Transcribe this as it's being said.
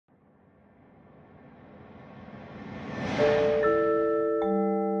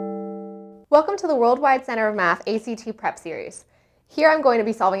Welcome to the Worldwide Center of Math ACT Prep Series. Here I'm going to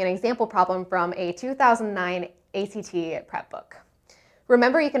be solving an example problem from a 2009 ACT Prep book.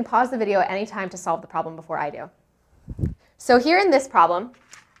 Remember, you can pause the video at any time to solve the problem before I do. So here in this problem,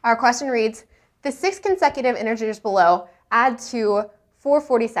 our question reads, the 6 consecutive integers below add to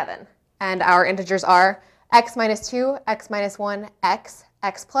 447, and our integers are x minus 2, x minus 1, x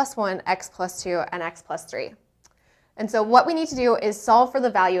plus 1, x plus 2, and x plus 3. And so what we need to do is solve for the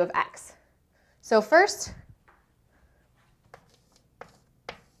value of x. So first,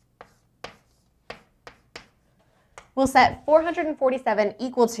 we'll set 447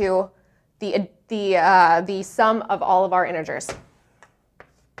 equal to the sum of all of our integers.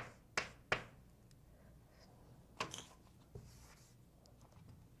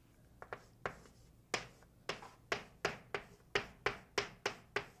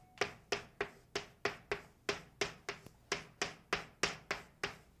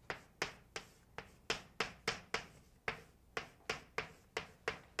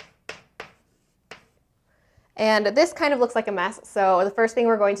 And this kind of looks like a mess, so the first thing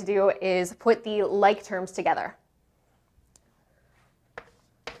we're going to do is put the like terms together.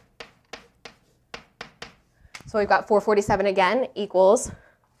 So we've got 447 again equals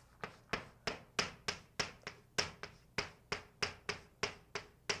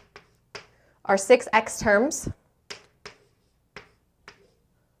our 6x terms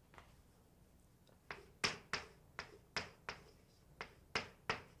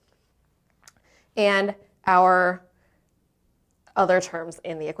and our other terms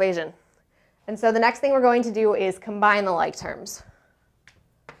in the equation. And so the next thing we're going to do is combine the like terms.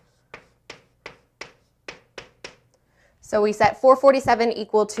 So we set 447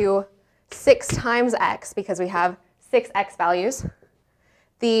 equal to 6 times x because we have 6 x values.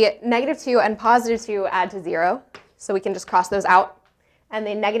 The negative 2 and positive 2 add to 0, so we can just cross those out. And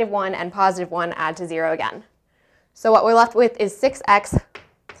the negative 1 and positive 1 add to 0 again. So what we're left with is 6x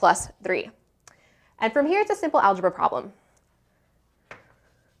plus 3. And from here, it's a simple algebra problem.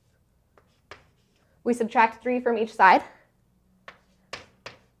 We subtract 3 from each side.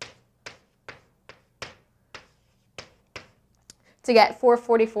 To get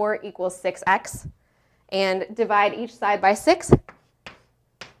 444 equals 6x. And divide each side by 6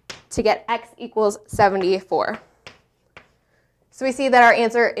 to get x equals 74. So we see that our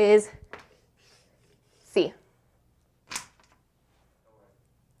answer is C.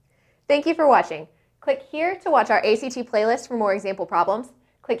 Thank you for watching. Click here to watch our ACT playlist for more example problems.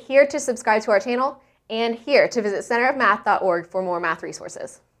 Click here to subscribe to our channel, and here to visit centerofmath.org for more math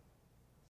resources.